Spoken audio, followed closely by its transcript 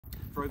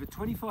For over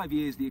 25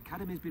 years, the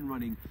Academy has been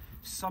running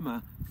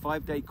summer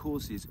 5-day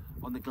courses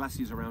on the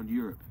glaciers around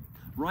Europe.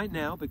 Right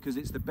now, because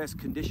it's the best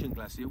conditioned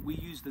glacier, we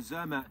use the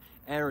Zermatt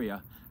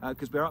area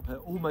because we're up at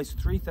almost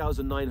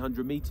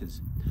 3,900 meters.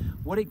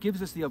 What it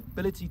gives us the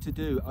ability to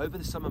do over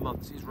the summer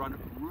months is run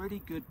really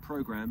good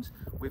programs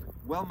with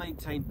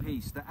well-maintained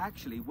pistes that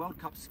actually World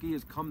Cup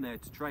skiers come there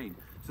to train.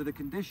 So the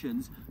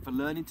conditions for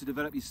learning to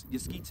develop your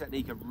ski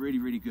technique are really,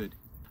 really good.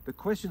 The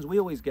questions we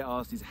always get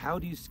asked is, how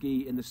do you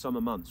ski in the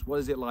summer months? What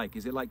is it like?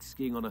 Is it like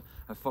skiing on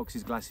a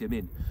Fox's Glacier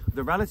Min?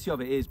 The reality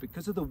of it is,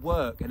 because of the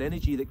work and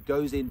energy that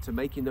goes into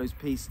making those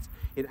pistes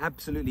in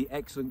absolutely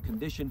excellent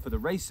condition for the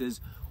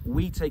racers,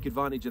 we take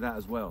advantage of that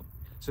as well.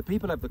 So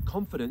people have the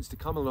confidence to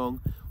come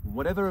along,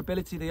 whatever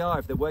ability they are,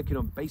 if they're working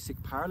on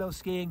basic parallel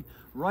skiing,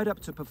 right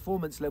up to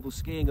performance level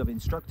skiing of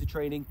instructor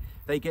training,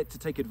 they get to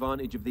take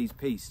advantage of these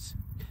pistes.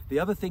 The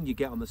other thing you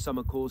get on the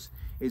summer course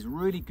is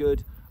really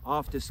good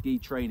after ski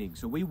training.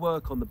 So we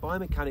work on the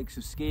biomechanics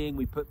of skiing.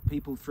 We put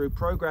people through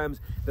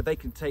programs that they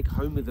can take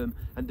home with them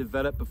and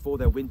develop before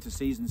their winter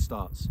season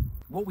starts.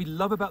 What we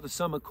love about the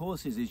summer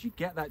courses is you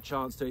get that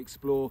chance to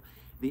explore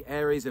the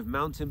areas of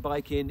mountain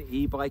biking,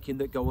 e-biking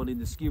that go on in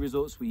the ski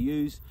resorts we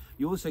use.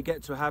 You also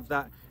get to have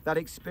that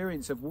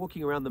experience of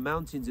walking around the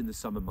mountains in the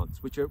summer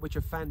months, which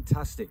are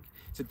fantastic.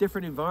 It's a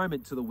different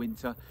environment to the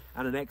winter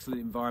and an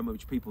excellent environment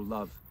which people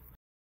love.